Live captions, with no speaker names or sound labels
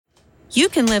you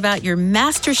can live out your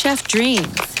MasterChef dreams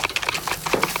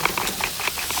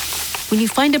when you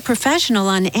find a professional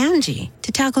on Angie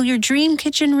to tackle your dream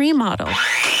kitchen remodel.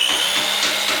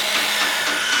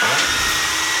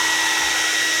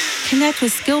 Connect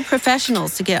with skilled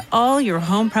professionals to get all your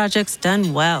home projects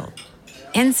done well.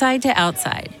 Inside to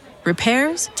outside,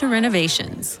 repairs to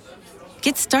renovations.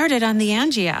 Get started on the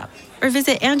Angie app or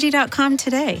visit Angie.com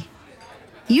today.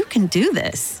 You can do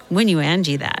this when you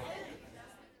Angie that.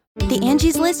 The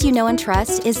Angie's List you know and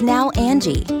trust is now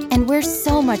Angie, and we're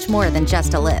so much more than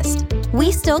just a list.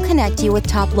 We still connect you with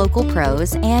top local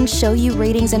pros and show you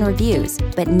ratings and reviews,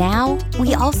 but now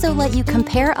we also let you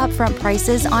compare upfront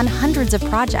prices on hundreds of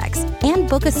projects and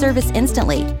book a service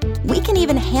instantly. We can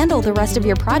even handle the rest of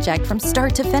your project from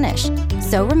start to finish.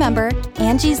 So remember,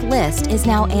 Angie's List is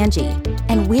now Angie,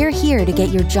 and we're here to get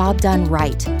your job done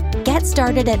right. Get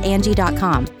started at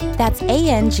Angie.com. That's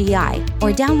ANGI,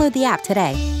 or download the app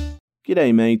today.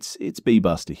 G'day mates, it's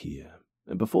B-Buster here.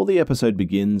 And before the episode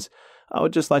begins, I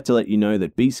would just like to let you know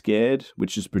that Be Scared,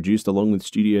 which is produced along with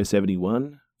Studio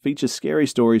 71, features scary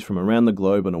stories from around the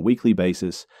globe on a weekly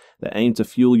basis that aim to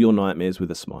fuel your nightmares with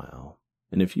a smile.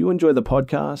 And if you enjoy the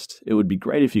podcast, it would be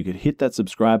great if you could hit that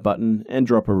subscribe button and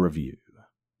drop a review.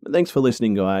 But thanks for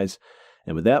listening, guys,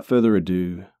 and without further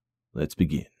ado, let's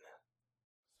begin.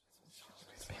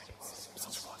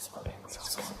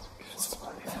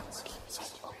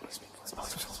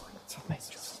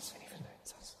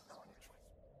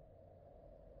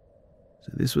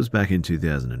 So this was back in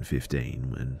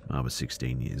 2015 when I was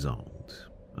 16 years old.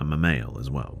 I'm a male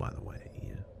as well, by the way.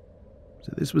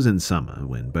 So this was in summer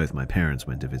when both my parents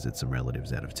went to visit some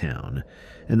relatives out of town,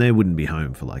 and they wouldn't be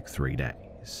home for like 3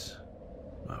 days.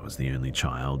 I was the only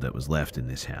child that was left in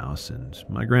this house, and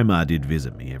my grandma did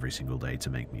visit me every single day to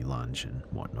make me lunch and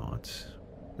whatnot.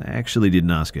 I actually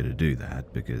didn't ask her to do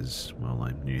that because, well,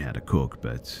 I knew how to cook,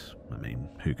 but, I mean,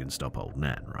 who can stop old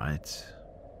Nan, right?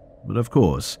 But of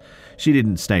course, she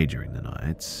didn't stay during the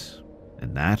nights,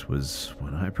 and that was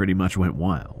when I pretty much went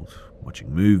wild,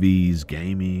 watching movies,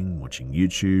 gaming, watching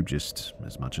YouTube just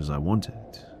as much as I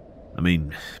wanted. I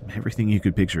mean, everything you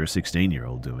could picture a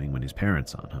 16-year-old doing when his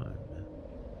parents aren't home.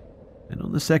 And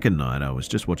on the second night, I was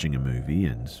just watching a movie,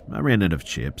 and I ran out of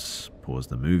chips, paused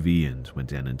the movie, and went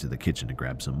down into the kitchen to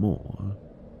grab some more.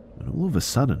 And all of a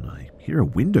sudden, I hear a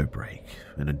window break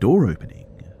and a door opening.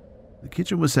 The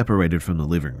kitchen was separated from the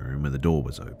living room where the door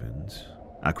was opened.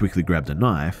 I quickly grabbed a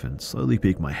knife and slowly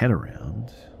peeked my head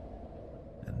around.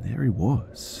 And there he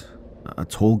was. A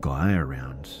tall guy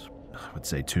around, I would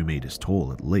say 2 meters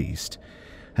tall at least.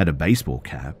 Had a baseball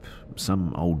cap,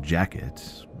 some old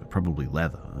jacket, probably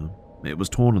leather. It was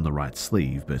torn on the right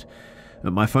sleeve, but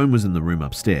my phone was in the room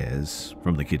upstairs.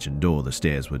 From the kitchen door, the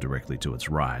stairs were directly to its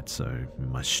right, so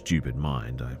in my stupid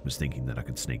mind, I was thinking that I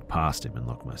could sneak past him and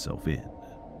lock myself in.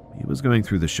 He was going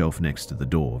through the shelf next to the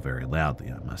door very loudly,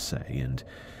 I must say, and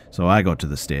so I got to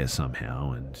the stairs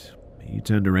somehow, and he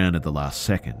turned around at the last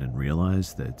second and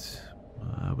realized that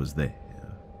I was there.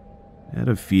 Out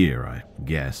of fear, I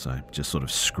guess, I just sort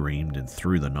of screamed and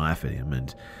threw the knife at him,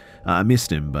 and I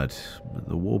missed him, but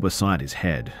the wall beside his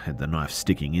head had the knife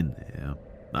sticking in there.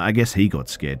 I guess he got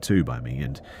scared too by me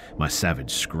and my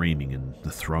savage screaming and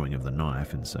the throwing of the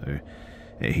knife, and so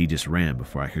he just ran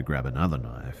before I could grab another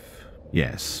knife.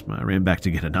 Yes, I ran back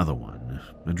to get another one.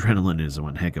 Adrenaline is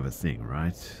one heck of a thing,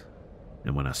 right?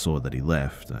 And when I saw that he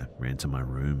left, I ran to my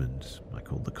room and I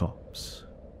called the cops.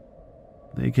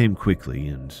 They came quickly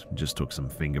and just took some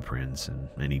fingerprints and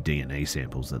any DNA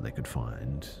samples that they could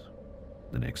find.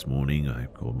 The next morning, I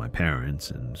called my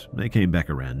parents and they came back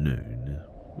around noon.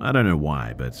 I don't know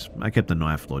why, but I kept the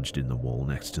knife lodged in the wall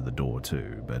next to the door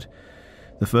too, but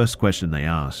the first question they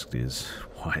asked is,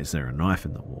 why is there a knife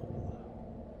in the wall?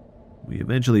 We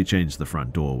eventually changed the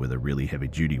front door with a really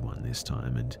heavy-duty one this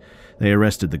time, and they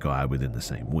arrested the guy within the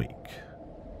same week.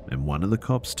 And one of the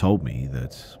cops told me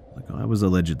that the guy was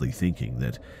allegedly thinking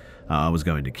that I was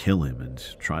going to kill him and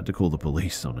tried to call the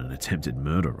police on an attempted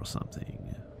murder or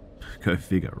something. Go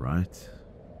figure, right?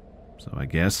 So I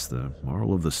guess the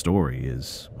moral of the story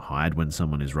is hide when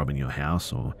someone is robbing your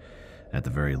house, or at the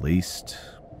very least,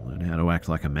 learn how to act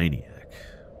like a maniac,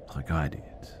 like I did.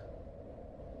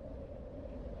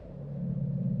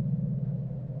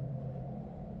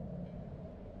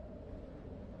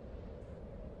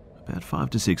 About 5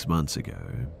 to 6 months ago,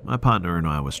 my partner and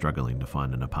I were struggling to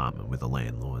find an apartment with a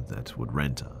landlord that would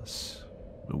rent us.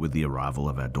 With the arrival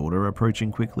of our daughter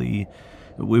approaching quickly,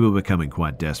 we were becoming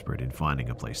quite desperate in finding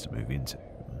a place to move into.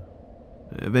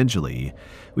 Eventually,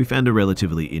 we found a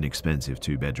relatively inexpensive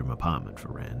 2-bedroom apartment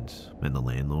for rent, and the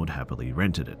landlord happily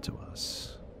rented it to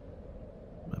us.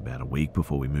 About a week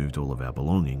before we moved all of our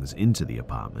belongings into the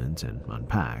apartment and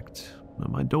unpacked,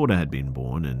 my daughter had been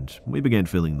born, and we began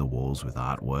filling the walls with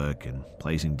artwork and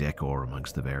placing decor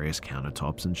amongst the various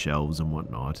countertops and shelves and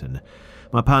whatnot, and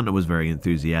my partner was very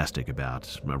enthusiastic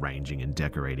about arranging and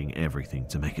decorating everything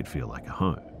to make it feel like a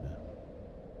home.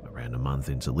 Around a month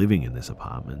into living in this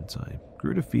apartment, I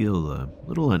grew to feel a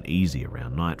little uneasy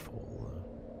around nightfall.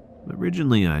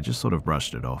 Originally, I just sort of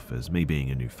brushed it off as me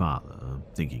being a new father,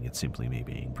 thinking it's simply me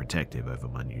being protective over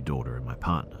my new daughter and my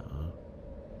partner.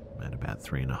 At about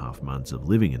 3.5 months of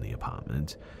living in the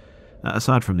apartment,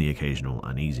 aside from the occasional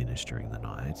uneasiness during the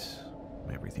night,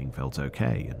 everything felt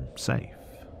okay and safe.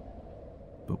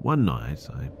 But one night,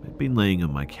 I had been laying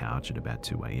on my couch at about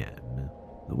 2 a.m.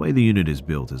 The way the unit is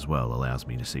built as well allows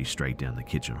me to see straight down the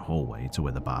kitchen hallway to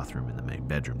where the bathroom and the main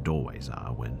bedroom doorways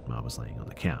are when I was laying on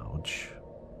the couch.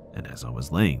 And as I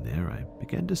was laying there, I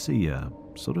began to see a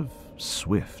sort of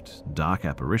swift, dark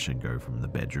apparition go from the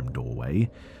bedroom doorway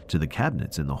to the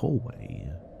cabinets in the hallway.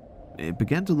 It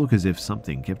began to look as if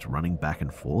something kept running back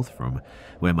and forth from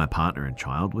where my partner and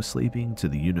child were sleeping to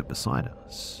the unit beside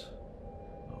us.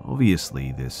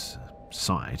 Obviously, this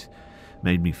sight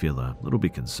made me feel a little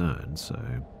bit concerned, so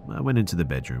I went into the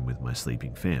bedroom with my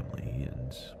sleeping family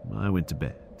and I went to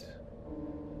bed.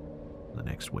 The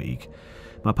next week,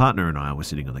 my partner and I were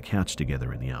sitting on the couch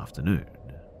together in the afternoon.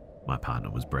 My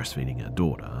partner was breastfeeding our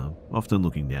daughter, often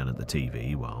looking down at the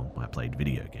TV while I played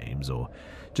video games or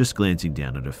just glancing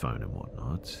down at her phone and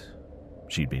whatnot.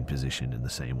 She'd been positioned in the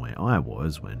same way I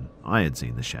was when I had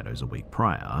seen the shadows a week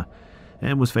prior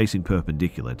and was facing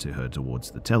perpendicular to her towards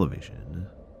the television.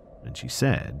 And she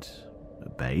said,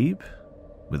 "Babe?"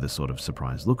 with a sort of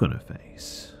surprised look on her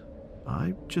face.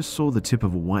 "I just saw the tip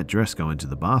of a white dress go into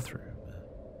the bathroom."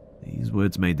 These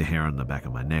words made the hair on the back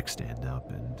of my neck stand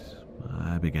up, and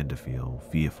I began to feel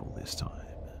fearful this time.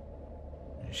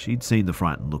 She'd seen the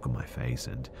frightened look on my face,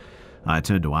 and I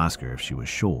turned to ask her if she was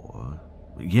sure.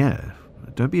 "Yeah,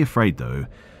 don't be afraid though.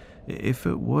 If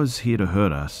it was here to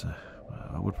hurt us,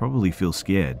 I would probably feel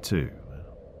scared too.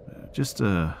 Just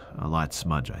a light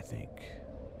smudge, I think,"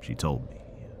 she told me.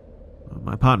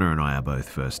 My partner and I are both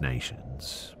First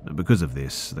Nations. Because of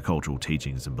this, the cultural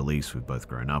teachings and beliefs we've both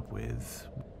grown up with,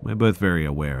 we're both very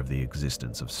aware of the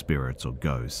existence of spirits or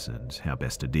ghosts and how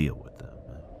best to deal with them.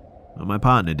 My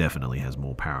partner definitely has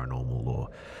more paranormal or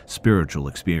spiritual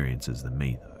experiences than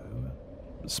me, though.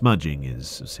 Smudging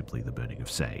is simply the burning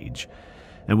of sage,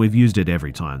 and we've used it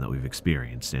every time that we've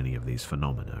experienced any of these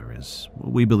phenomena, as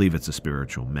we believe it's a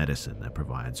spiritual medicine that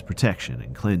provides protection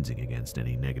and cleansing against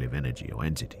any negative energy or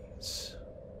entities.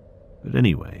 But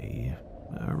anyway,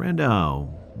 around our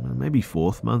maybe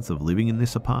 4th month of living in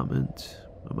this apartment,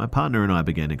 my partner and I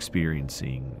began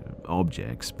experiencing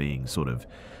objects being sort of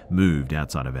moved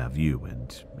outside of our view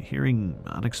and hearing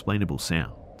unexplainable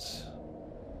sounds.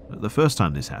 The first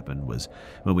time this happened was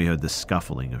when we heard the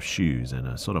scuffling of shoes and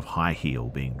a sort of high heel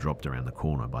being dropped around the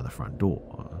corner by the front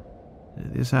door.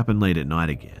 This happened late at night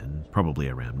again, probably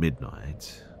around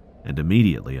midnight, and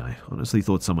immediately I honestly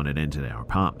thought someone had entered our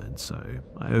apartment, so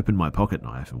I opened my pocket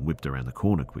knife and whipped around the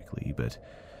corner quickly, but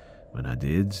when I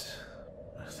did,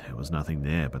 there was nothing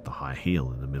there but the high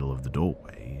heel in the middle of the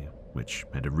doorway, which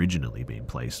had originally been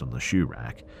placed on the shoe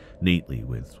rack, neatly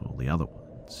with all the other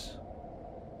ones.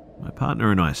 My partner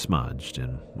and I smudged,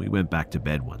 and we went back to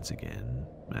bed once again,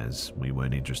 as we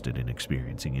weren't interested in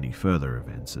experiencing any further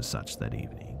events as such that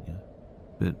evening.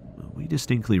 But we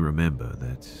distinctly remember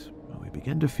that we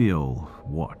began to feel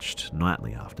watched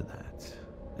nightly after that,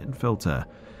 and felt a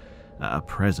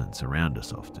presence around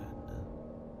us often.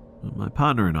 My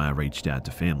partner and I reached out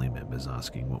to family members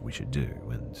asking what we should do,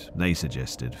 and they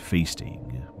suggested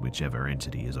feasting whichever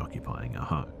entity is occupying our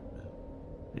home.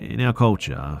 In our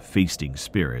culture, feasting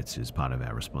spirits is part of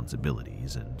our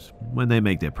responsibilities, and when they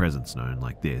make their presence known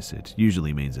like this, it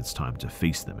usually means it's time to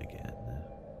feast them again.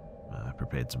 I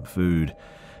prepared some food,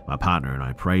 my partner and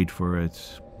I prayed for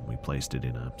it, we placed it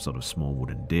in a sort of small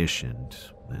wooden dish and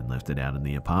then left it out in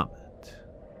the apartment.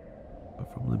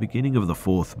 But from the beginning of the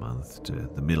 4th month to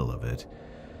the middle of it,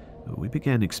 we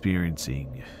began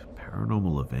experiencing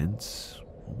paranormal events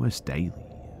almost daily.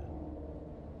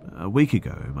 A week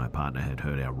ago, my partner had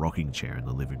heard our rocking chair in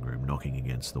the living room knocking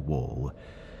against the wall,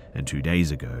 and 2 days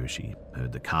ago she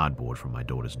heard the cardboard from my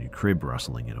daughter's new crib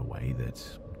rustling in a way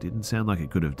that didn't sound like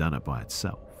it could have done it by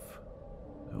itself.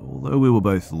 Although we were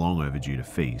both long overdue to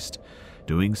feast,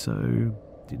 doing so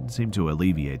didn't seem to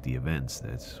alleviate the events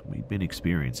that we'd been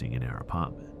experiencing in our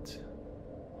apartment.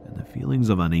 And the feelings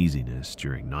of uneasiness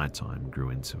during nighttime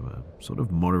grew into a sort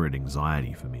of moderate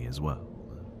anxiety for me as well.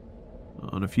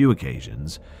 On a few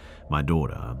occasions, My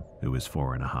daughter, who was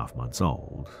 4.5 months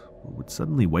old, would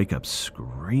suddenly wake up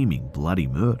screaming bloody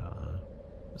murder.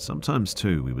 Sometimes,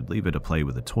 too, we would leave her to play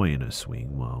with a toy in her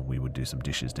swing while we would do some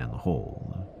dishes down the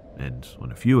hall. And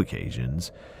on a few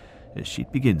occasions,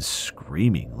 she'd begin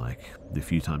screaming like the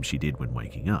few times she did when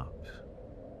waking up.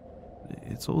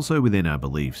 It's also within our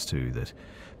beliefs, too, that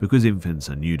because infants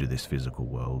are new to this physical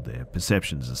world, their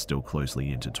perceptions are still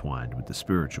closely intertwined with the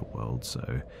spiritual world,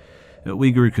 so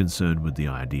we grew concerned with the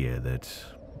idea that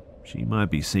she might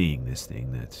be seeing this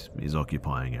thing that is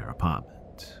occupying our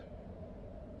apartment.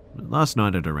 Last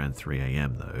night at around 3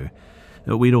 a.m,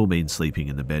 though, we'd all been sleeping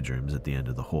in the bedrooms at the end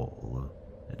of the hall,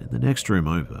 and in the next room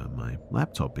over, my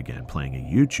laptop began playing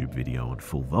a YouTube video on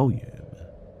full volume.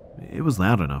 It was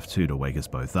loud enough, too, to wake us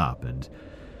both up, and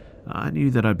I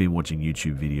knew that I'd been watching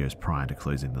YouTube videos prior to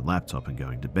closing the laptop and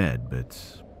going to bed,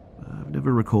 but I've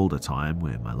never recalled a time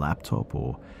where my laptop,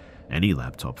 or any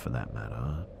laptop for that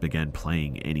matter, began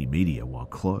playing any media while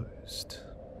closed.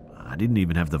 I didn't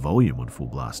even have the volume on full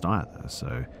blast either,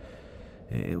 so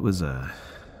it was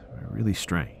really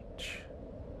strange.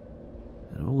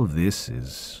 And all of this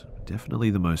is definitely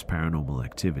the most paranormal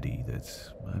activity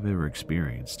that I've ever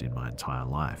experienced in my entire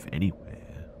life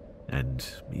anywhere. And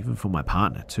even for my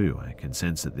partner too, I can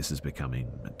sense that this is becoming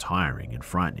tiring and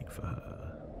frightening for her.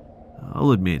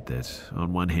 I'll admit that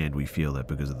on one hand we feel that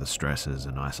because of the stresses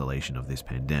and isolation of this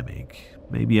pandemic,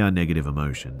 maybe our negative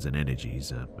emotions and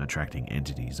energies are attracting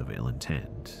entities of ill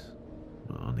intent.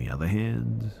 On the other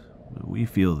hand, we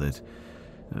feel that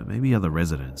maybe other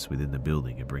residents within the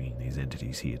building are bringing these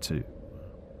entities here too.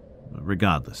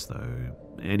 Regardless though,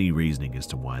 any reasoning as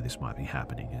to why this might be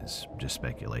happening is just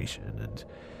speculation, and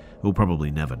we'll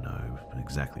probably never know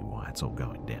exactly why it's all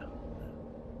going down.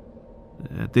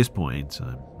 At this point,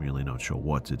 I'm really not sure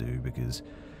what to do because,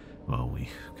 well, we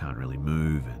can't really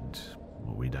move and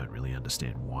we don't really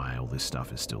understand why all this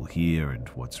stuff is still here and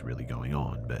what's really going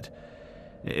on, but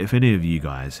if any of you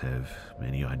guys have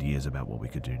any ideas about what we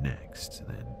could do next,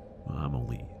 then I'm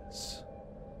all ears.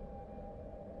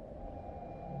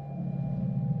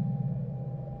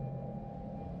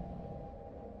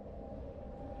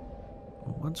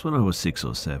 Once when I was 6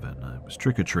 or 7, I was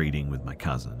trick-or-treating with my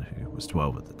cousin, who was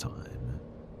 12 at the time.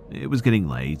 It was getting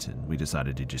late, and we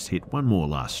decided to just hit one more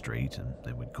last street, and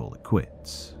then we'd call it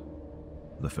quits.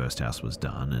 The first house was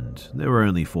done, and there were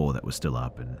only 4 that were still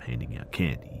up and handing out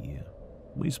candy.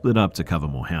 We split up to cover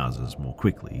more houses more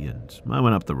quickly, and I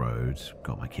went up the road,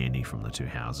 got my candy from the 2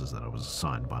 houses that I was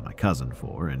assigned by my cousin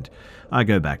for, and I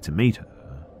go back to meet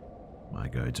her. I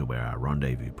go to where our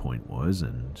rendezvous point was,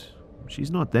 and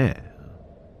she's not there.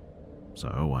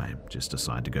 So I just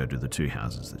decide to go to the 2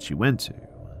 houses that she went to.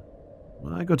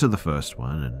 I got to the first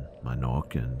one and I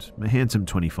knock, and a handsome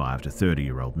 25 to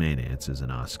 30-year-old man answers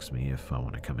and asks me if I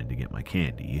want to come in to get my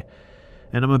candy.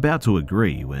 And I'm about to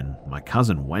agree when my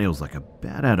cousin wails like a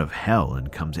bat out of hell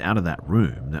and comes out of that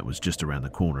room that was just around the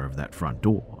corner of that front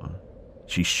door.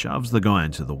 She shoves the guy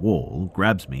into the wall,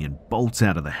 grabs me, and bolts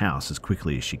out of the house as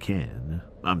quickly as she can.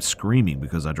 I'm screaming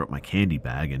because I dropped my candy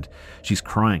bag and she's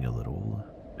crying a little.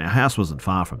 Our house wasn't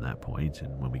far from that point,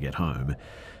 and when we get home,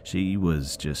 she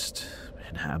was just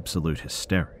in absolute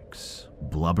hysterics,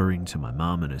 blubbering to my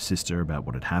mum and her sister about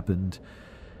what had happened.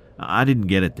 I didn't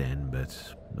get it then,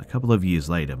 but a couple of years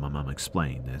later, my mum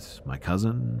explained that my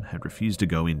cousin had refused to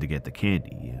go in to get the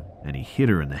candy, and he hit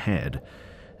her in the head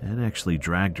and actually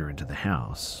dragged her into the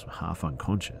house, half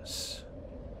unconscious.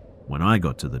 When I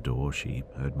got to the door, she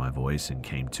heard my voice and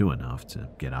came to enough to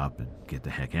get up and get the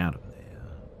heck out of there.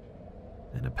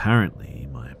 And apparently,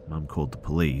 my mum called the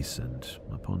police, and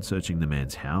upon searching the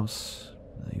man's house,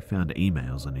 they found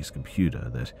emails on his computer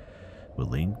that were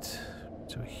linked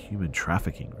to a human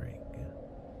trafficking ring.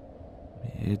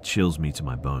 It chills me to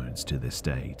my bones to this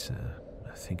day to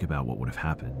think about what would have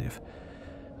happened if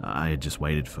I had just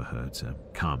waited for her to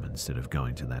come instead of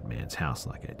going to that man's house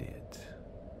like I did.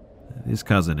 This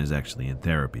cousin is actually in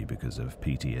therapy because of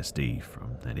PTSD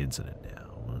from that incident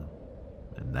now,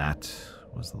 and that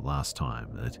was the last time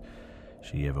that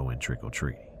she ever went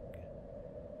trick-or-treating.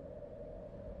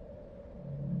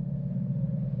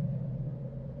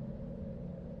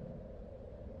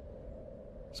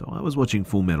 So I was watching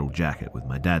Full Metal Jacket with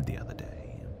my dad the other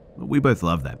day. We both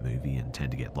love that movie and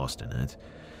tend to get lost in it.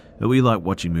 We like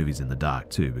watching movies in the dark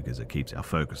too because it keeps our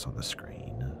focus on the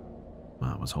screen.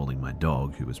 I was holding my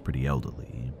dog, who was pretty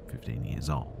elderly, 15 years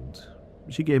old.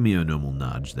 She gave me a normal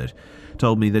nudge that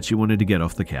told me that she wanted to get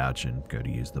off the couch and go to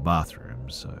use the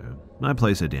bathroom, so I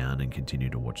place her down and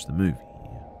continue to watch the movie.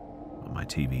 My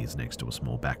TV is next to a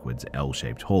small backwards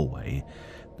L-shaped hallway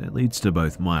that leads to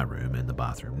both my room and the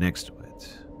bathroom next to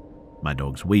it. My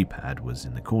dog's wee pad was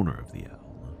in the corner of the L.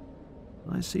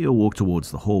 I see her walk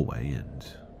towards the hallway, and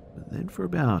then for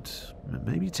about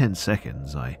maybe 10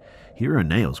 seconds, I hear her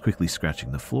nails quickly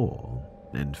scratching the floor.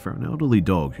 And for an elderly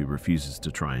dog who refuses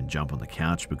to try and jump on the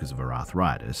couch because of her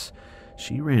arthritis,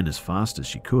 she ran as fast as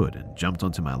she could and jumped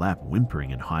onto my lap,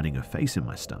 whimpering and hiding her face in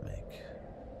my stomach.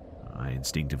 I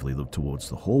instinctively look towards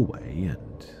the hallway,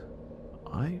 and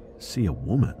I see a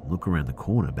woman look around the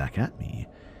corner back at me,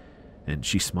 and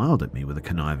she smiled at me with a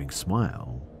conniving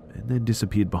smile, and then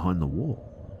disappeared behind the wall.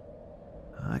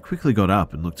 I quickly got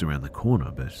up and looked around the corner,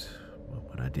 but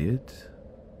when I did,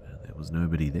 there was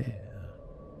nobody there.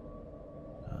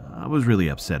 I was really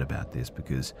upset about this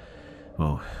because,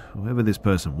 well, whoever this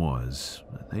person was,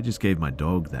 they just gave my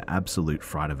dog the absolute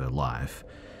fright of her life,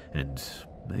 and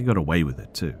they got away with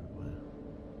it too.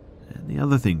 And the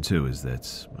other thing too is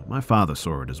that my father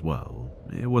saw it as well.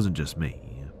 It wasn't just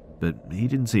me, but he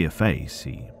didn't see a face.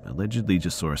 He allegedly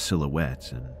just saw a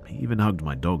silhouette, and he even hugged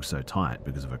my dog so tight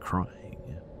because of her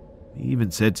crying. He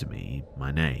even said to me,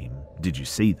 my name, "Did you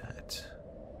see that?"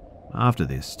 After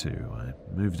this too, I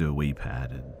moved her wee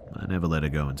pad, and I never let her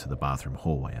go into the bathroom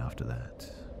hallway after that.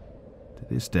 To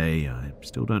this day, I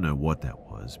still don't know what that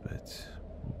was, but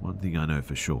one thing I know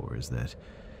for sure is that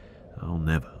I'll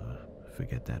never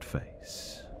forget that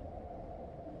face.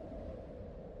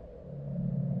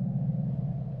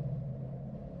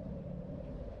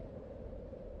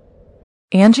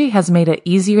 Angie has made it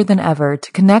easier than ever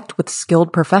to connect with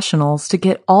skilled professionals to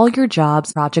get all your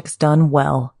jobs projects done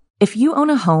well. If you own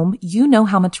a home, you know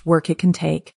how much work it can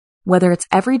take, whether it's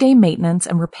everyday maintenance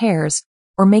and repairs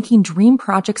or making dream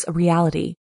projects a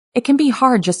reality. It can be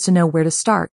hard just to know where to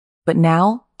start, but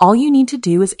now all you need to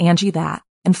do is Angie that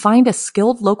and find a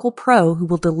skilled local pro who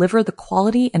will deliver the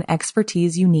quality and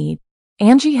expertise you need.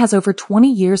 Angie has over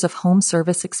 20 years of home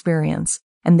service experience,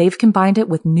 and they've combined it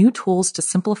with new tools to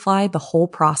simplify the whole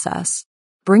process.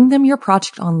 Bring them your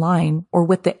project online or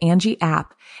with the Angie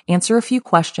app, answer a few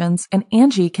questions, and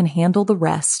Angie can handle the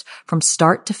rest from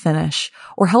start to finish,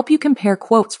 or help you compare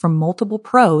quotes from multiple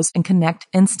pros and connect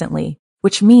instantly,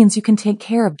 which means you can take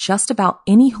care of just about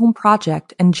any home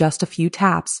project in just a few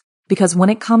taps. Because when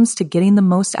it comes to getting the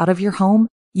most out of your home,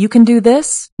 you can do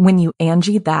this when you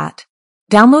Angie that.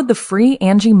 Download the free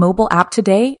Angie mobile app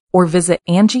today or visit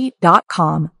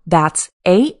Angie.com. That's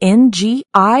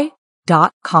ANGI.com.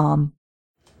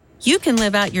 You can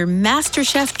live out your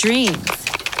MasterChef dreams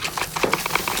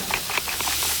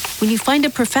when you find a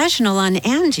professional on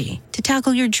Angie to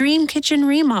tackle your dream kitchen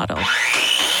remodel.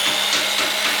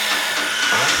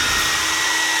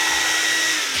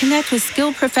 Connect with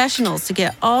skilled professionals to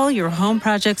get all your home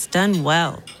projects done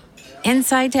well.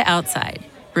 Inside to outside,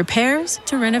 repairs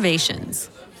to renovations.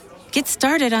 Get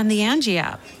started on the Angie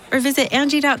app or visit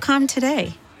Angie.com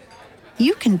today.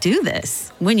 You can do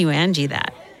this when you Angie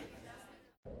that.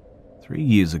 3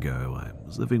 years ago, I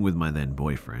was living with my then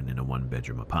boyfriend in a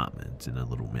one-bedroom apartment in a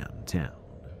little mountain town.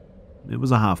 It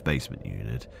was a half-basement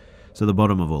unit, so the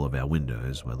bottom of all of our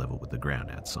windows were level with the ground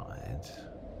outside.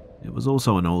 It was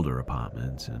also an older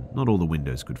apartment, and not all the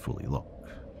windows could fully lock.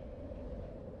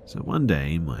 So one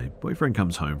day, my boyfriend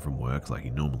comes home from work like he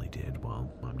normally did while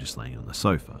I'm just laying on the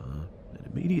sofa, and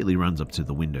immediately runs up to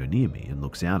the window near me and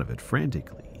looks out of it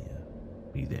frantically.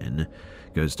 He then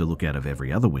goes to look out of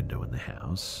every other window in the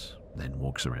house, then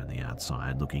walks around the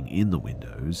outside looking in the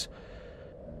windows.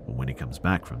 But when he comes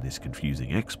back from this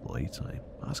confusing exploit, I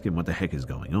ask him what the heck is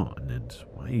going on and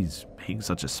why he's being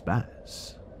such a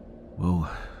spaz. "Well,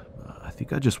 I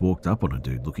think I just walked up on a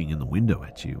dude looking in the window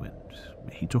at you, and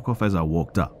he took off as I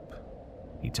walked up,"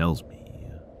 he tells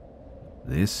me.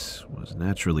 This was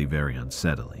naturally very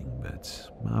unsettling,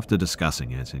 but after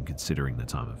discussing it and considering the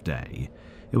time of day,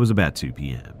 it was about 2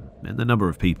 p.m, and the number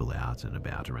of people out and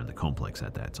about around the complex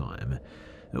at that time,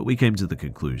 we came to the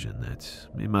conclusion that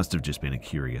it must have just been a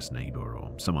curious neighbor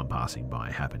or someone passing by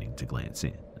happening to glance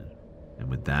in. And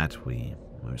with that, we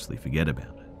mostly forget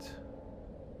about it.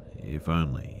 If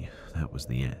only that was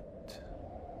the end.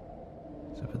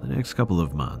 So for the next couple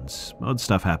of months, odd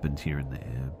stuff happened here and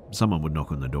there. Someone would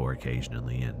knock on the door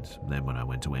occasionally, and then when I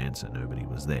went to answer, nobody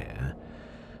was there.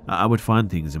 I would find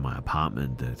things in my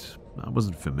apartment that I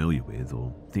wasn't familiar with,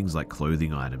 or things like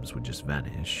clothing items would just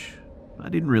vanish. I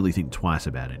didn't really think twice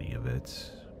about any of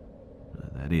it.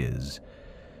 That is,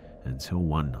 until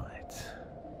one night.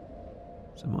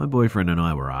 So my boyfriend and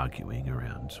I were arguing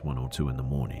around 1 or 2 in the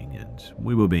morning, and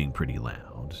we were being pretty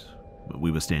loud.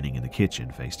 We were standing in the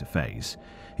kitchen face to face,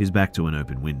 his back to an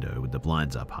open window with the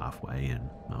blinds up halfway, and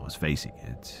I was facing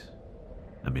it.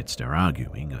 Amidst our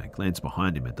arguing, I glanced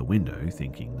behind him at the window,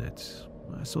 thinking that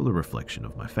I saw the reflection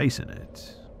of my face in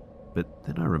it. But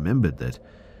then I remembered that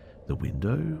the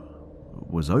window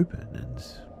was open and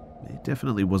it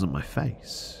definitely wasn't my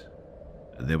face.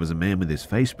 There was a man with his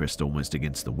face pressed almost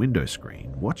against the window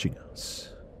screen watching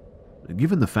us.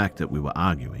 Given the fact that we were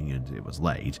arguing and it was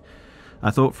late,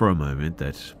 I thought for a moment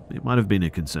that it might have been a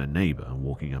concerned neighbour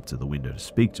walking up to the window to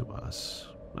speak to us.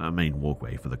 Our main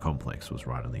walkway for the complex was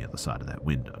right on the other side of that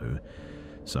window,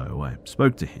 so I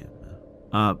spoke to him.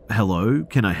 Hello,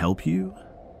 can I help you?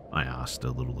 I asked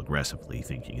a little aggressively,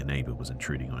 thinking a neighbour was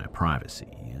intruding on our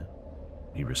privacy.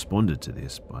 He responded to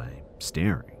this by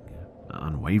staring,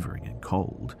 unwavering and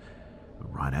cold,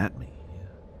 right at me.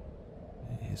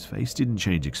 His face didn't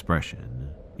change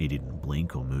expression. He didn't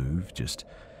blink or move, just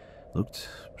looked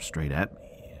straight at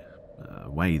me,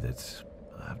 a way that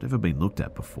I've never been looked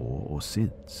at before or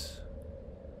since.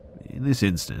 In this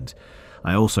instant,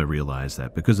 I also realized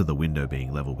that because of the window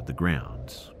being level with the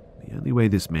ground, the only way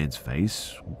this man's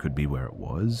face could be where it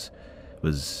was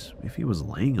if he was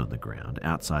laying on the ground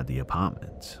outside the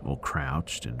apartment, or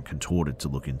crouched and contorted to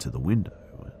look into the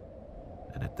window.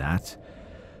 And at that,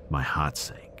 my heart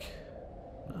sank.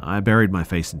 I buried my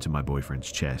face into my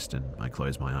boyfriend's chest and I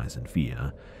closed my eyes in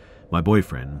fear. My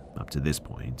boyfriend, up to this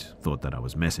point, thought that I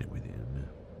was messing with him.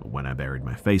 When I buried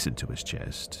my face into his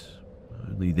chest,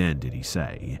 only then did he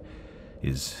say,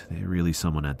 "Is there really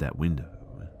someone at that window?"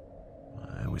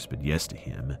 I whispered yes to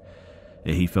him.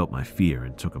 He felt my fear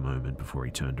and took a moment before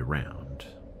he turned around.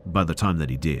 By the time that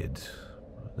he did,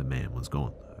 the man was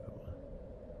gone, though.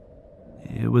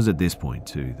 It was at this point,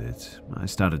 too, that I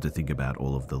started to think about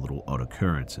all of the little odd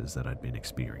occurrences that I'd been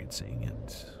experiencing,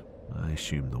 and I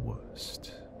assumed the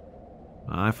worst.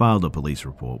 I filed a police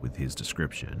report with his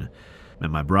description,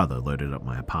 and my brother loaded up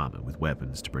my apartment with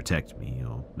weapons to protect me,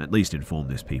 or at least inform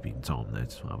this peeping Tom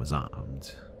that I was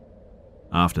armed.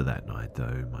 After that night,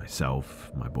 though,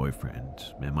 myself, my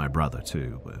boyfriend, and my brother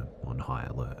too were on high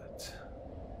alert.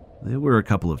 There were a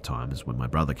couple of times when my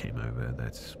brother came over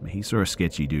that he saw a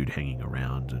sketchy dude hanging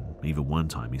around, and even one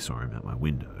time he saw him at my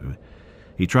window.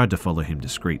 He tried to follow him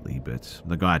discreetly, but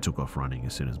the guy took off running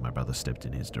as soon as my brother stepped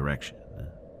in his direction.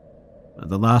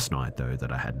 The last night, though,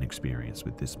 that I had an experience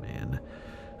with this man,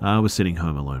 I was sitting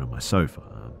home alone on my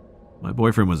sofa. My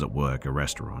boyfriend was at work, a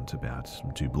restaurant about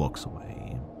 2 blocks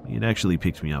away. He had actually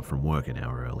picked me up from work an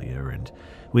hour earlier, and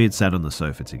we had sat on the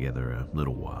sofa together a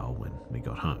little while when we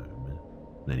got home.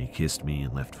 Then he kissed me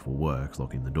and left for work,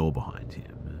 locking the door behind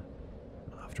him.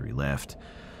 After he left,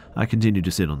 I continued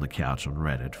to sit on the couch on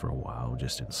Reddit for a while,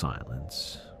 just in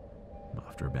silence.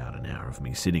 After about an hour of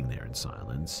me sitting there in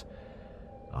silence,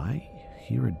 I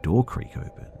hear a door creak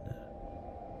open.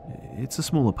 It's a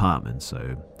small apartment,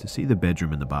 so to see the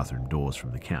bedroom and the bathroom doors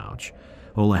from the couch,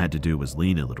 all I had to do was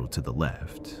lean a little to the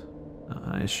left.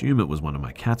 I assume it was one of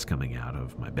my cats coming out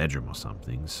of my bedroom or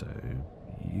something, so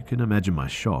you can imagine my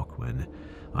shock when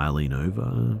I lean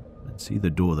over and see the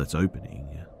door that's opening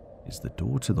is the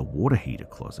door to the water heater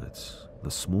closet,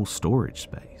 the small storage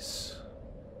space.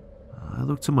 I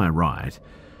look to my right,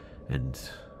 and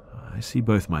I see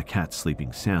both my cats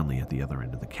sleeping soundly at the other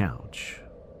end of the couch.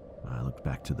 I looked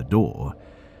back to the door,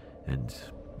 and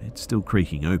it's still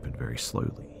creaking open very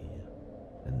slowly.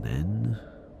 And then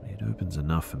it opens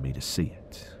enough for me to see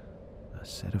it. A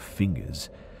set of fingers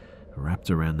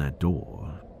wrapped around that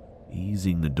door,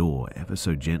 easing the door ever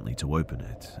so gently to open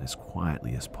it as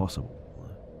quietly as possible.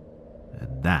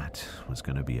 And that was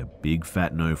going to be a big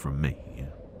fat no from me.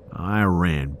 I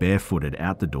ran barefooted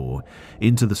out the door,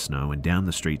 into the snow and down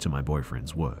the street to my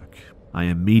boyfriend's work. I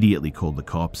immediately called the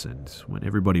cops, and when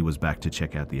everybody was back to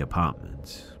check out the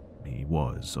apartment, he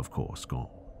was, of course, gone.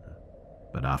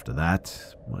 But after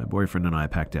that, my boyfriend and I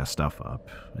packed our stuff up,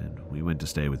 and we went to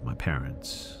stay with my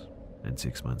parents. And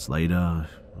 6 months later,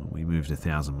 we moved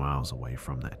 1,000 miles away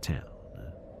from that town.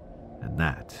 And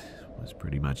that was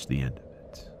pretty much the end of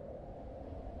it.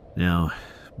 Now,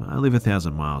 I live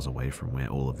 1,000 miles away from where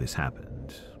all of this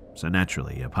happened, so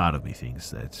naturally a part of me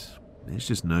thinks that there's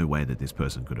just no way that this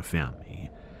person could have found me.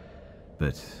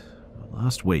 But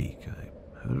last week,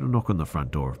 I heard a knock on the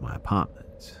front door of my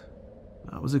apartment.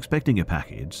 I was expecting a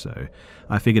package, so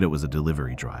I figured it was a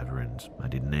delivery driver and I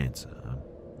didn't answer.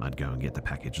 I'd go and get the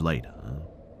package later.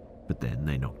 But then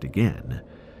they knocked again,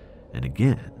 and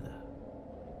again.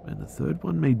 And the third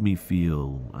one made me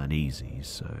feel uneasy,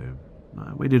 so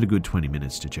I waited a good 20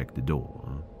 minutes to check the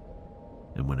door.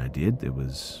 And when I did, there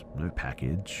was no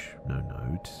package, no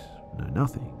note, no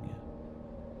nothing.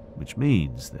 Which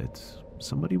means that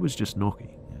somebody was just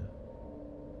knocking.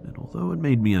 And although it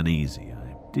made me uneasy,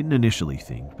 I didn't initially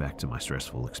think back to my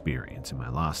stressful experience in my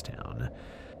last town.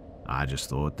 I just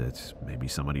thought that maybe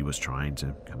somebody was trying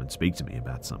to come and speak to me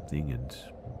about something, and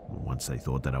once they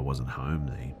thought that I wasn't home,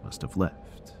 they must have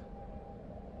left.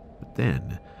 But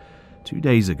then, 2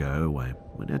 days ago, I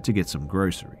went out to get some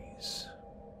groceries.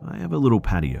 I have a little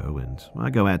patio, and I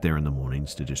go out there in the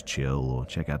mornings to just chill or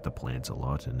check out the plants a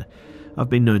lot, and I've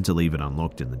been known to leave it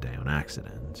unlocked in the day on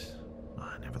accident.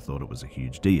 I never thought it was a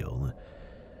huge deal,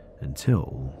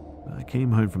 until I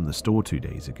came home from the store 2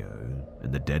 days ago,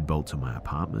 and the deadbolt to my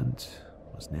apartment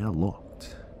was now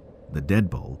locked. The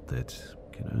deadbolt that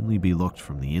can only be locked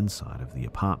from the inside of the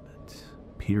apartment,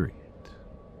 period.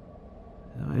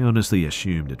 I honestly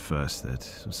assumed at first that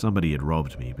somebody had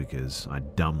robbed me because I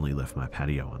dumbly left my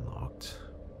patio unlocked.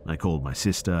 I called my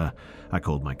sister, I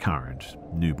called my current,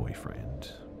 new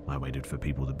boyfriend. I waited for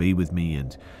people to be with me,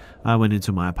 and I went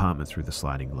into my apartment through the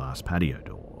sliding glass patio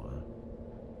door.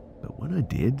 But when I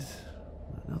did,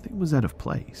 nothing was out of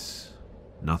place.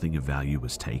 Nothing of value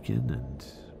was taken, and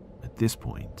at this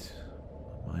point,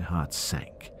 my heart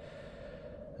sank.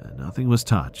 Nothing was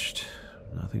touched,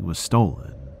 nothing was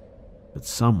stolen. But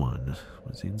someone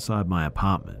was inside my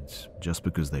apartment just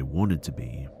because they wanted to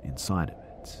be inside of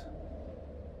it.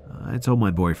 I told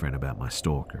my boyfriend about my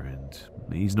stalker, and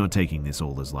he's not taking this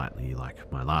all as lightly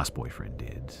like my last boyfriend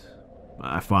did.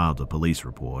 I filed a police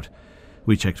report.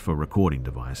 We checked for recording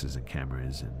devices and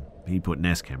cameras, and he put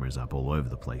Nest cameras up all over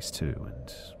the place too,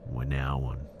 and we're now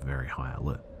on very high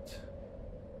alert.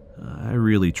 I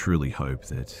really truly hope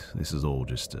that this is all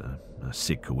just a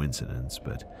sick coincidence,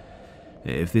 but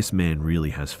if this man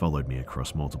really has followed me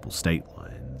across multiple state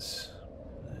lines,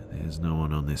 there's no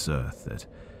one on this earth that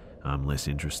I'm less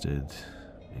interested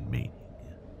in meeting.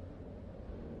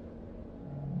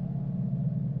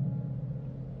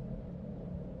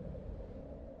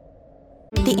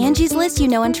 The Angie's List you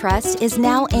know and trust is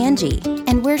now Angie,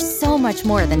 and we're so much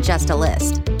more than just a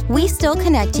list. We still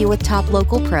connect you with top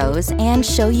local pros and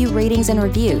show you ratings and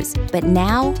reviews, but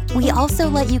now we also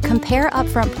let you compare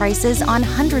upfront prices on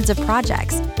hundreds of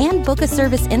projects and book a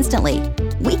service instantly.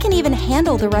 We can even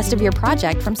handle the rest of your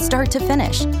project from start to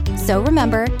finish. So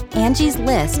remember, Angie's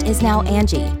List is now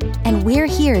Angie, and we're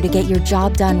here to get your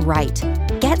job done right.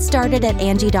 Get started at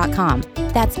Angie.com.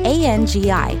 That's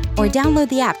ANGI, or download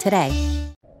the app today.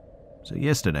 So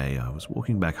yesterday, I was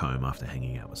walking back home after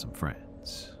hanging out with some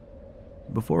friends.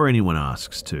 Before anyone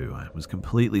asks, too, I was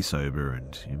completely sober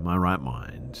and in my right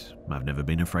mind. I've never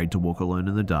been afraid to walk alone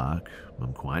in the dark.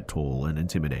 I'm quite tall and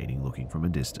intimidating looking from a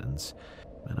distance,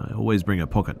 and I always bring a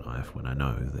pocket knife when I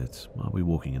know that I'll be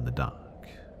walking in the dark.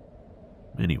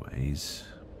 Anyways,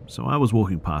 so I was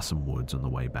walking past some woods on the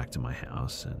way back to my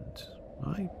house, and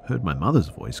I heard my mother's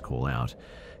voice call out,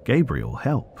 "Gabriel,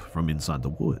 help," from inside the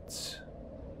woods.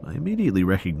 I immediately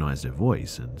recognized her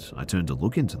voice, and I turned to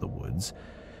look into the woods,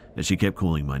 as she kept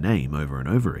calling my name over and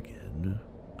over again.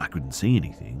 I couldn't see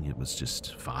anything, it was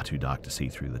just far too dark to see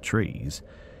through the trees.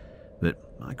 But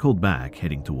I called back,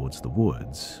 heading towards the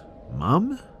woods,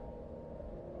 "Mum?"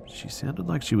 She sounded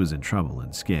like she was in trouble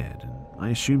and scared, and I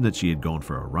assumed that she had gone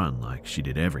for a run like she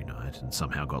did every night and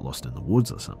somehow got lost in the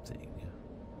woods or something.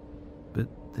 But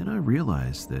then I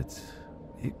realized that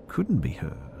it couldn't be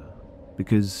her,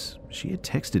 because she had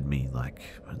texted me like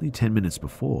only 10 minutes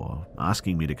before,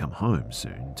 asking me to come home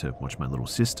soon to watch my little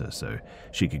sister so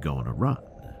she could go on a run.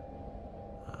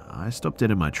 I stopped dead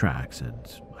in my tracks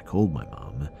and I called my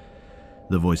mum.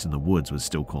 The voice in the woods was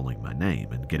still calling my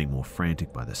name and getting more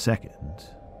frantic by the second.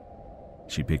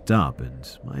 She picked up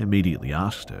and I immediately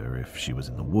asked her if she was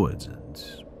in the woods, and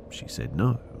she said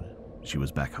no, she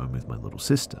was back home with my little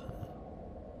sister.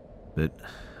 But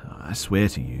I swear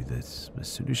to you that as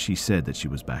soon as she said that she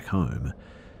was back home,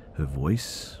 her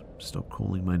voice stopped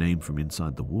calling my name from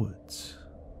inside the woods.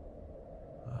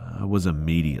 I was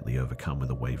immediately overcome with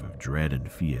a wave of dread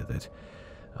and fear that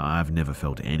I've never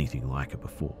felt anything like it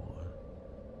before.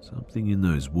 Something in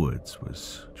those woods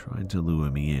was trying to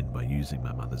lure me in by using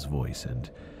my mother's voice, and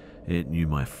it knew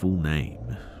my full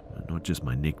name, not just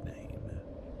my nickname,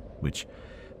 which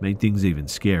made things even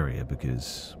scarier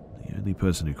because the only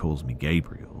person who calls me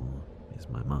Gabriel is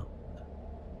my mum.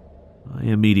 I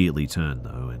immediately turned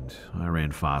though, and I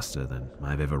ran faster than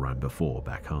I've ever run before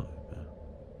back home.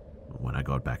 When I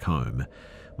got back home,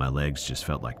 my legs just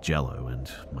felt like jello and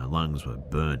my lungs were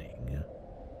burning.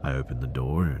 I opened the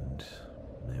door and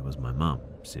there was my mum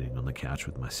sitting on the couch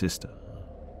with my sister.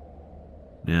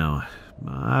 Now,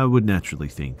 I would naturally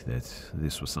think that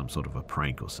this was some sort of a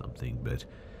prank or something, but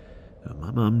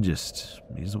my mum just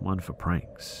isn't one for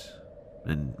pranks.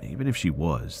 And even if she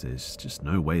was, there's just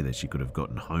no way that she could have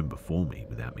gotten home before me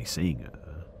without me seeing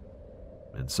her.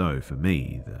 And so, for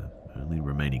me, the only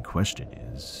remaining question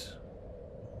is,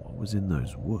 what was in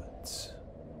those woods.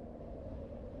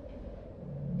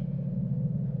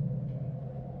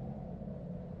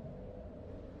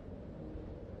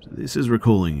 So this is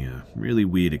recalling a really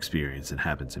weird experience that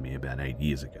happened to me about 8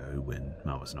 years ago when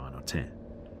I was 9 or 10.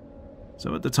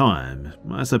 So at the time,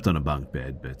 I slept on a bunk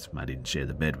bed, but I didn't share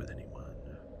the bed with anyone.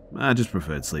 I just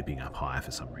preferred sleeping up high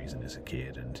for some reason as a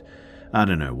kid, and I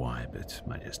don't know why, but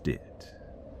I just did.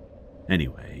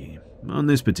 Anyway, on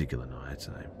this particular night,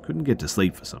 I couldn't get to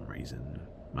sleep for some reason.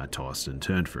 I tossed and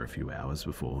turned for a few hours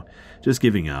before just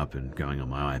giving up and going on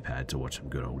my iPad to watch some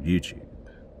good old YouTube.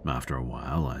 After a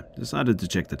while, I decided to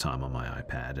check the time on my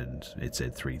iPad, and it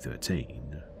said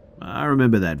 3:13. I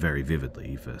remember that very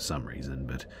vividly for some reason,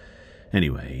 but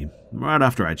anyway, right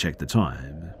after I checked the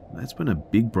time, that's when a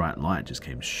big bright light just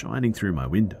came shining through my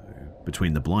window,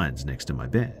 between the blinds next to my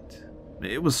bed.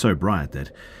 It was so bright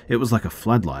that it was like a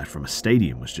floodlight from a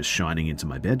stadium was just shining into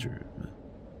my bedroom.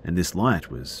 And this light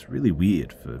was really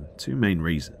weird for two main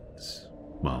reasons.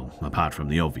 Well, apart from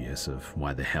the obvious of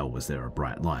why the hell was there a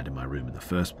bright light in my room in the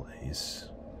first place.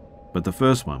 But the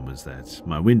first one was that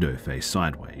my window faced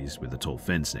sideways with a tall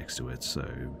fence next to it, so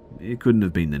it couldn't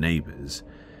have been the neighbors.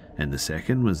 And the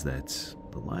second was that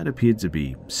the light appeared to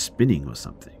be spinning or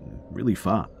something really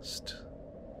fast.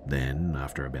 Then,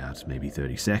 after about maybe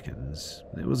 30 seconds,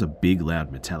 there was a big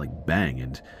loud metallic bang,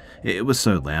 and it was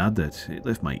so loud that it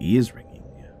left my ears ringing.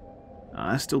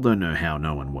 I still don't know how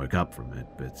no one woke up from it,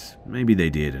 but maybe they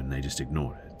did and they just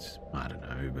ignored it. I don't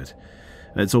know, but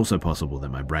it's also possible that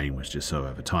my brain was just so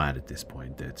overtired at this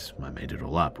point that I made it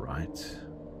all up, right?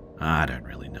 I don't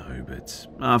really know, but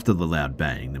after the loud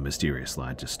bang, the mysterious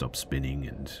light just stopped spinning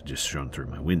and just shone through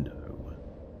my window.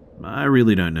 I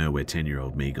really don't know where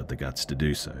 10-year-old me got the guts to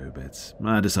do so, but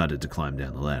I decided to climb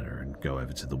down the ladder and go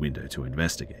over to the window to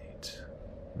investigate.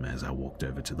 As I walked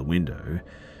over to the window,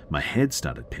 my head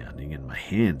started pounding and my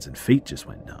hands and feet just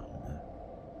went numb.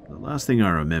 The last thing I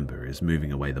remember is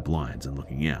moving away the blinds and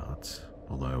looking out,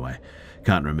 although I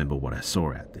can't remember what I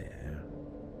saw out there.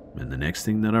 And the next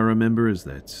thing that I remember is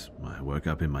that I woke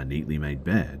up in my neatly made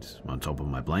bed, on top of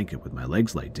my blanket with my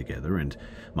legs laid together and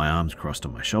my arms crossed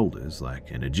on my shoulders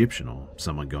like an Egyptian or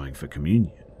someone going for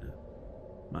communion.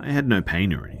 I had no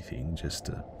pain or anything, just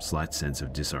a slight sense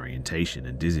of disorientation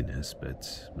and dizziness,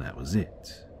 but that was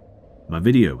it. My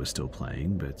video was still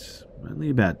playing, but only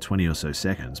about 20 or so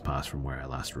seconds passed from where I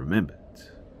last remembered.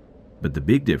 But the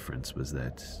big difference was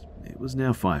that it was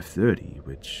now 5:30,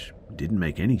 which didn't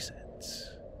make any sense.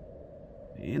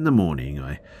 In the morning,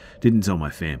 I didn't tell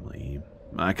my family.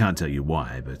 I can't tell you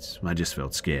why, but I just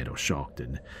felt scared or shocked,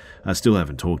 and I still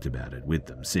haven't talked about it with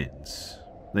them since.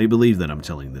 They believe that I'm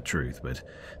telling the truth, but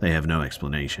they have no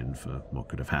explanation for what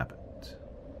could have happened.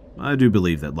 I do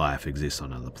believe that life exists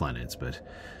on other planets, but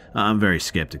I'm very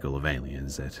skeptical of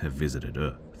aliens that have visited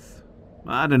Earth.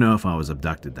 I don't know if I was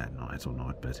abducted that night or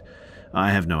not, but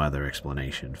I have no other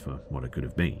explanation for what it could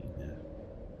have been.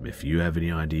 If you have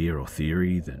any idea or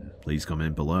theory, then please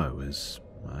comment below, as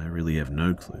I really have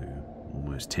no clue,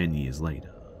 almost 10 years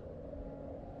later.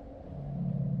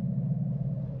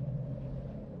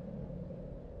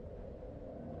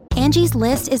 Angie's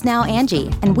List is now Angie,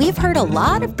 and we've heard a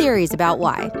lot of theories about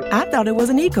why. I thought it was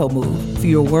an eco move.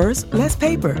 Fewer words, less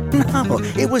paper. No,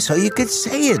 it was so you could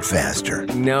say it faster.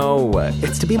 No,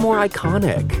 it's to be more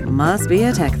iconic. Must be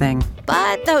a tech thing.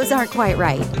 But those aren't quite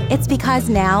right. It's because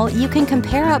now you can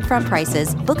compare upfront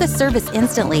prices, book a service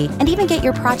instantly, and even get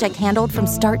your project handled from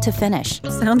start to finish.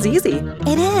 Sounds easy.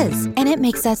 It is, and it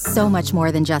makes us so much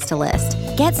more than just a list.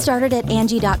 Get started at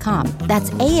Angie.com.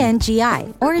 That's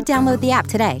ANGI, or download the app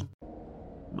today.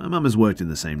 My mum has worked in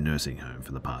the same nursing home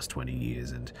for the past 20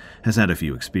 years and has had a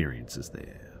few experiences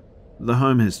there. The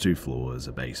home has 2 floors,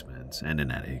 a basement, and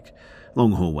an attic.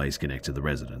 Long hallways connect to the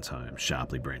residence home,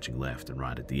 sharply branching left and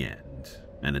right at the end.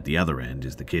 And at the other end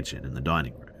is the kitchen and the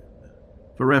dining room.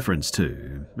 For reference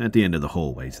too, at the end of the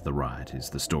hallway to the right is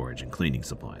the storage and cleaning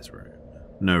supplies room.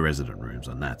 No resident rooms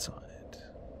on that side.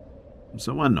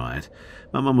 So one night,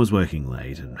 my mum was working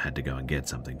late and had to go and get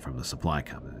something from the supply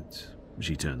cupboard.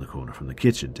 She turned the corner from the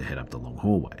kitchen to head up the long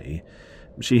hallway.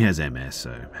 She has MS,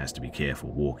 so has to be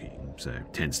careful walking, so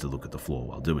tends to look at the floor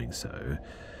while doing so.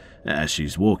 As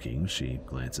she's walking, she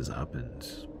glances up and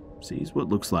sees what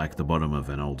looks like the bottom of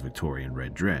an old Victorian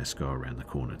red dress go around the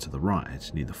corner to the right,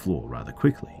 near the floor, rather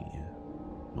quickly.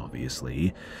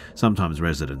 Obviously, sometimes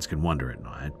residents can wander at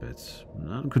night, but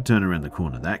none could turn around the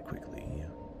corner that quickly.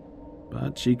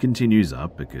 But she continues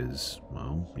up because,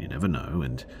 well, you never know,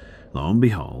 and lo and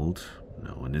behold,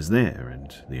 no one is there,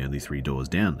 and the only 3 doors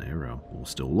down there are all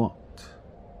still locked.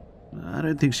 I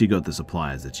don't think she got the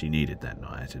supplies that she needed that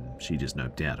night, and she just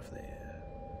noped out of there.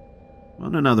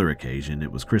 On another occasion,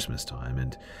 it was Christmas time,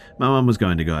 and my mum was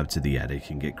going to go up to the attic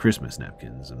and get Christmas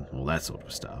napkins and all that sort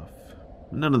of stuff.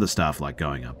 None of the staff like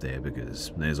going up there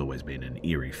because there's always been an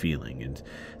eerie feeling, and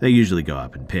they usually go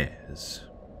up in pairs.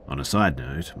 On a side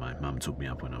note, my mum took me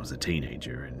up when I was a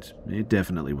teenager, and it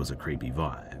definitely was a creepy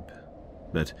vibe.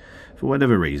 But for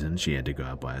whatever reason, she had to go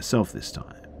up by herself this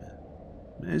time.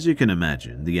 As you can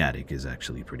imagine, the attic is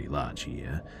actually pretty large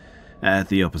here. At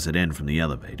the opposite end from the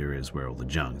elevator is where all the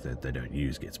junk that they don't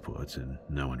use gets put, and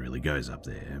no one really goes up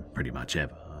there, pretty much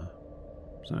ever.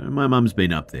 So my mum's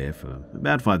been up there for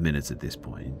about 5 minutes at this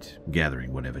point,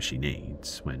 gathering whatever she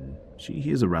needs, when she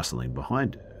hears a rustling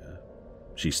behind her.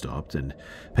 She stopped and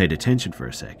paid attention for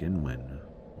a second when,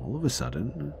 all of a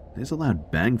sudden, there's a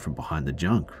loud bang from behind the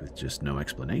junk with just no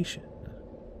explanation.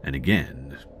 And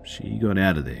again, she got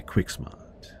out of there quick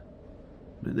smart.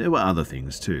 There were other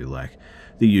things too, like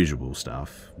the usual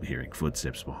stuff, hearing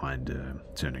footsteps behind her,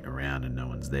 turning around and no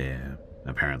one's there.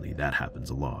 Apparently that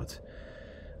happens a lot.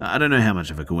 I don't know how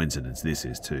much of a coincidence this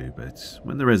is too, but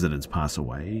when the residents pass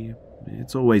away,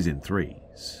 it's always in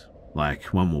threes. Like,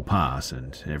 one will pass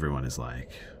and everyone is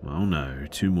like, oh no,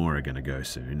 2 more are going to go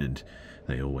soon, and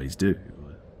they always do.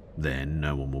 Then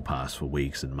no one will pass for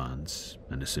weeks and months,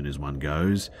 and as soon as one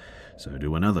goes, so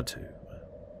do another 2.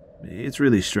 It's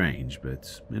really strange,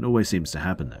 but it always seems to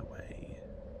happen that way.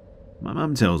 My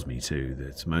mum tells me too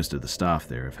that most of the staff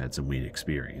there have had some weird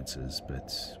experiences,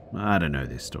 but I don't know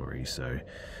this story, so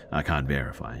I can't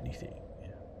verify anything.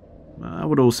 I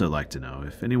would also like to know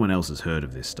if anyone else has heard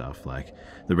of this stuff, like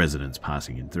the residents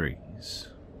passing in threes.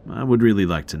 I would really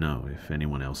like to know if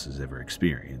anyone else has ever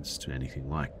experienced anything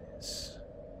like this.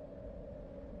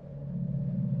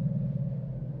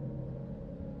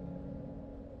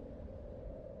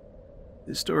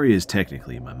 This story is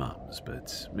technically my mum's,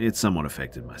 but it somewhat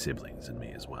affected my siblings and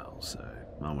me as well, so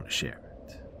I want to share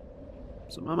it.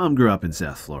 So my mum grew up in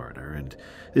South Florida, and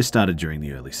this started during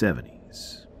the early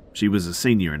 70s. She was a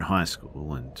senior in high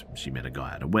school, and she met a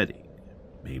guy at a wedding.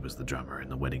 He was the drummer in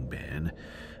the wedding band,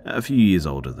 a few years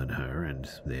older than her, and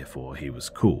therefore he was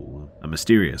cool, a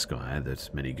mysterious guy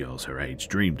that many girls her age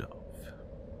dreamed of.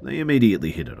 They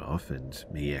immediately hit it off, and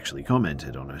he actually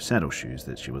commented on her saddle shoes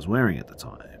that she was wearing at the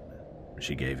time.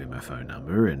 She gave him her phone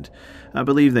number, and I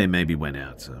believe they maybe went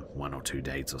out to 1 or 2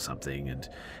 dates or something, and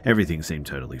everything seemed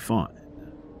totally fine.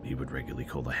 He would regularly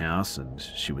call the house, and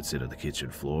she would sit on the kitchen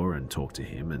floor and talk to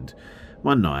him, and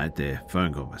one night their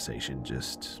phone conversation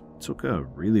just took a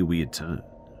really weird turn.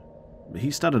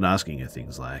 He started asking her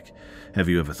things like, have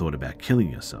you ever thought about killing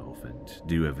yourself, and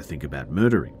do you ever think about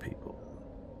murdering people?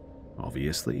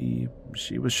 Obviously,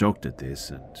 she was shocked at this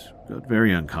and got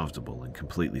very uncomfortable and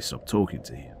completely stopped talking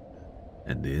to him.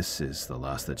 And this is the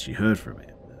last that she heard from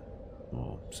him,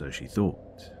 or so she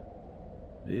thought.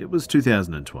 It was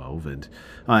 2012, and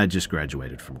I had just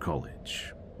graduated from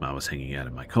college. I was hanging out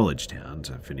in my college town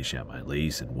to finish out my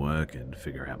lease and work and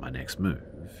figure out my next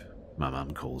move. My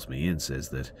mum calls me and says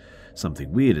that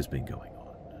something weird has been going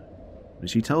on.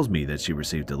 She tells me that she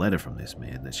received a letter from this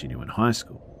man that she knew in high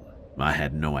school. I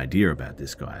had no idea about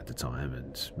this guy at the time,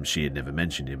 and she had never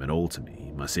mentioned him at all to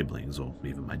me, my siblings, or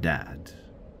even my dad.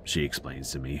 She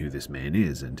explains to me who this man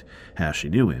is and how she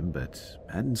knew him, but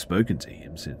hadn't spoken to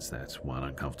him since that one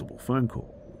uncomfortable phone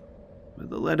call.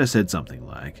 The letter said something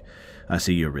like, I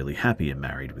see you're really happy and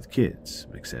married with kids,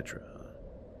 etc.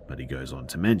 But he goes on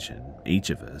to mention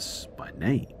each of us by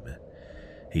name.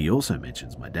 He also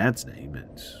mentions my dad's name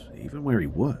and even where he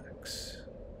works.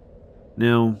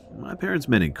 Now, my parents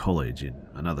met in college in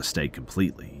another state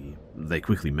completely. They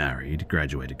quickly married,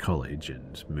 graduated college,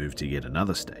 and moved to yet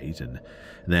another state, and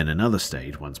then another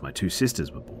state once my 2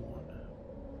 sisters were born.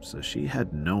 So she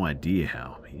had no idea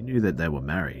how he knew that they were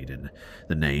married and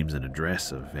the names and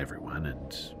address of everyone,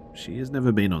 and she has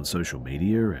never been on social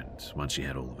media, and once she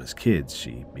had all of his kids,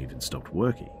 she even stopped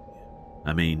working.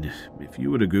 I mean, if you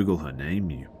were to Google her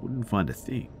name, you wouldn't find a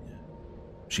thing.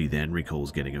 She then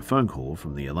recalls getting a phone call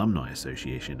from the Alumni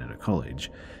Association at her college,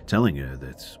 telling her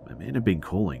that a man had been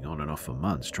calling on and off for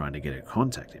months trying to get her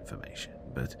contact information,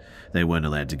 but they weren't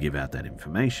allowed to give out that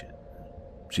information.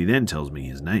 She then tells me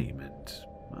his name, and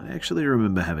I actually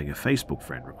remember having a Facebook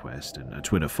friend request and a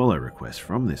Twitter follow request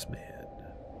from this man.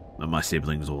 My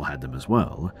siblings all had them as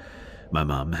well. My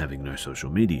mum, having no social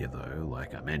media though,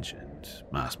 like I mentioned,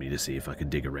 asked me to see if I could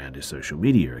dig around his social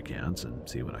media accounts and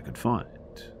see what I could find.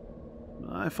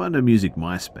 I found a music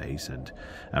MySpace and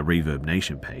a Reverb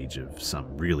Nation page of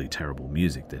some really terrible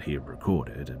music that he had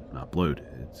recorded and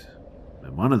uploaded.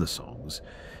 And one of the songs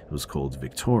was called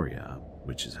Victoria,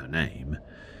 which is her name,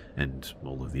 and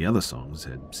all of the other songs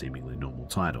had seemingly normal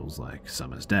titles like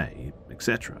Summer's Day,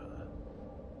 etc.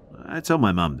 I tell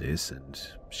my mum this, and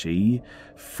she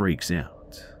freaks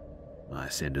out. I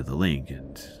send her the link,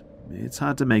 and it's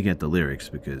hard to make out the lyrics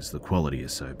because the quality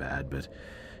is so bad, but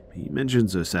he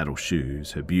mentions her saddle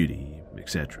shoes, her beauty,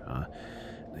 etc.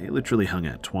 They literally hung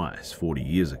out twice 40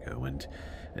 years ago, and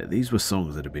these were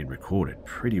songs that had been recorded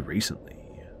pretty recently.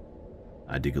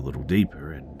 I dig a little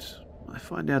deeper, and I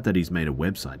find out that he's made a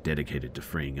website dedicated to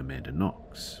freeing Amanda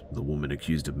Knox, the woman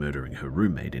accused of murdering her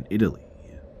roommate in Italy.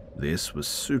 This was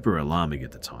super alarming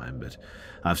at the time, but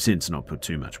I've since not put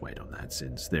too much weight on that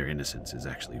since their innocence is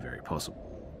actually very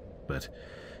possible. But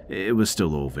it was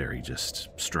still all very just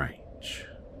strange.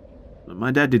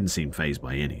 My dad didn't seem fazed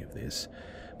by any of this,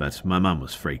 but my mum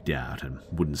was freaked out and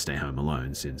wouldn't stay home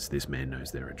alone since this man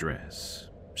knows their address.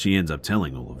 She ends up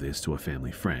telling all of this to a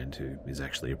family friend who is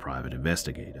actually a private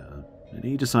investigator, and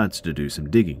he decides to do some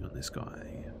digging on this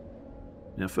guy.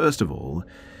 Now, first of all,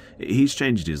 he's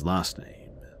changed his last name.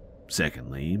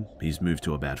 Secondly, he's moved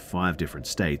to about 5 different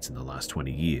states in the last 20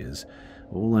 years,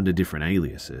 all under different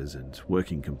aliases and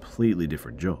working completely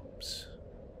different jobs.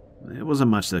 There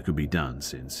wasn't much that could be done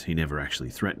since he never actually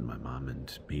threatened my mum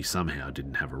and he somehow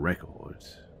didn't have a record.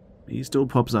 He still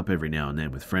pops up every now and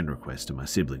then with friend requests to my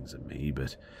siblings and me,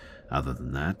 but other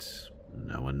than that,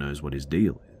 no one knows what his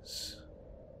deal is.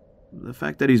 The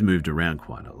fact that he's moved around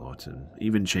quite a lot and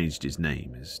even changed his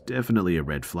name is definitely a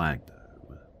red flag though.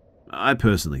 I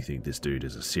personally think this dude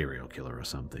is a serial killer or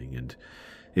something, and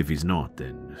if he's not,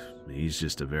 then he's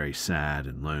just a very sad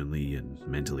and lonely and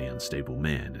mentally unstable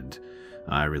man, and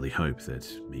I really hope that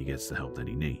he gets the help that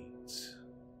he needs.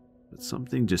 But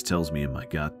something just tells me in my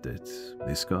gut that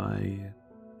this guy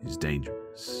is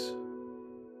dangerous.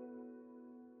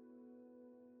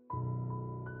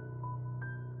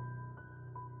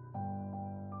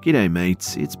 G'day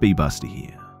mates, it's B-Buster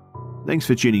here. Thanks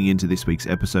for tuning in to this week's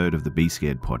episode of the Be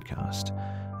Scared podcast.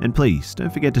 And please,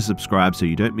 don't forget to subscribe so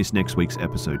you don't miss next week's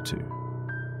episode too.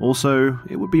 Also,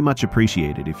 it would be much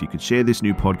appreciated if you could share this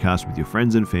new podcast with your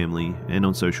friends and family and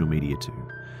on social media too.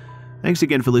 Thanks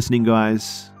again for listening,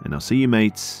 guys, and I'll see you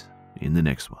mates in the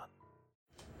next one.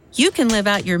 You can live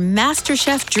out your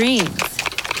MasterChef dreams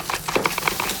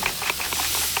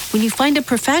when you find a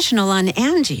professional on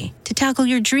Angie to tackle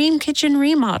your dream kitchen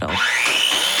remodel.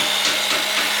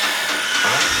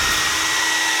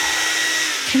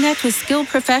 Connect with skilled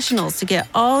professionals to get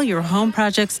all your home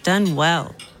projects done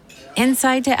well.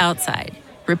 Inside to outside,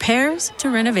 repairs to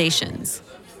renovations.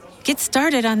 Get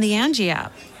started on the Angie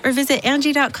app or visit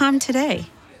Angie.com today.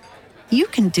 You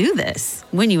can do this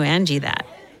when you Angie that.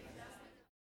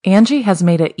 Angie has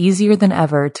made it easier than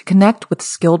ever to connect with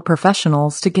skilled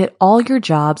professionals to get all your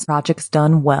jobs projects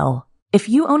done well. If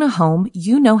you own a home,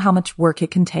 you know how much work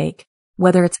it can take,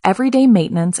 whether it's everyday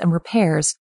maintenance and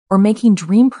repairs or making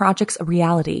dream projects a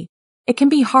reality. It can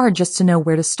be hard just to know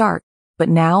where to start, but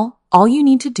now all you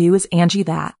need to do is Angie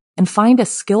that and find a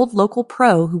skilled local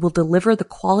pro who will deliver the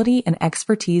quality and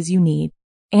expertise you need.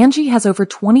 Angie has over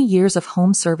 20 years of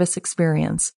home service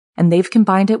experience, and they've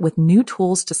combined it with new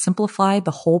tools to simplify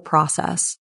the whole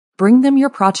process. Bring them your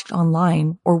project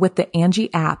online or with the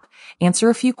Angie app,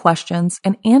 answer a few questions,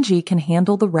 and Angie can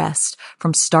handle the rest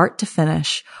from start to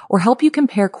finish or help you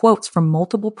compare quotes from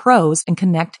multiple pros and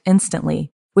connect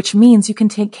instantly, which means you can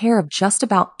take care of just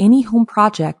about any home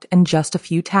project in just a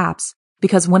few taps.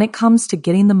 Because when it comes to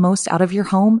getting the most out of your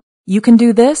home, you can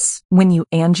do this when you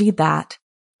Angie that.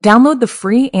 Download the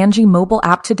free Angie mobile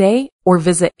app today or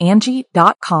visit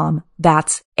Angie.com.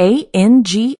 That's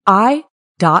ANGI.com.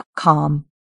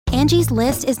 Angie's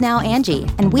List is now Angie,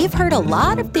 and we've heard a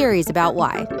lot of theories about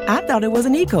why. I thought it was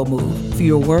an eco move.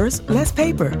 Fewer words, less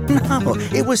paper. No,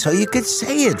 it was so you could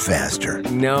say it faster.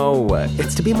 No,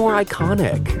 it's to be more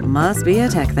iconic. Must be a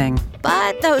tech thing.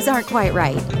 But those aren't quite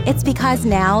right. It's because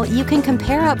now you can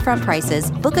compare upfront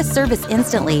prices, book a service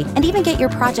instantly, and even get your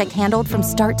project handled from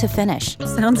start to finish.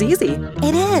 Sounds easy.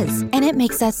 It is, and it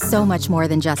makes us so much more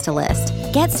than just a list.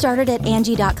 Get started at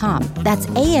Angie.com. That's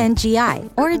ANGI,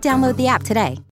 or download the app today.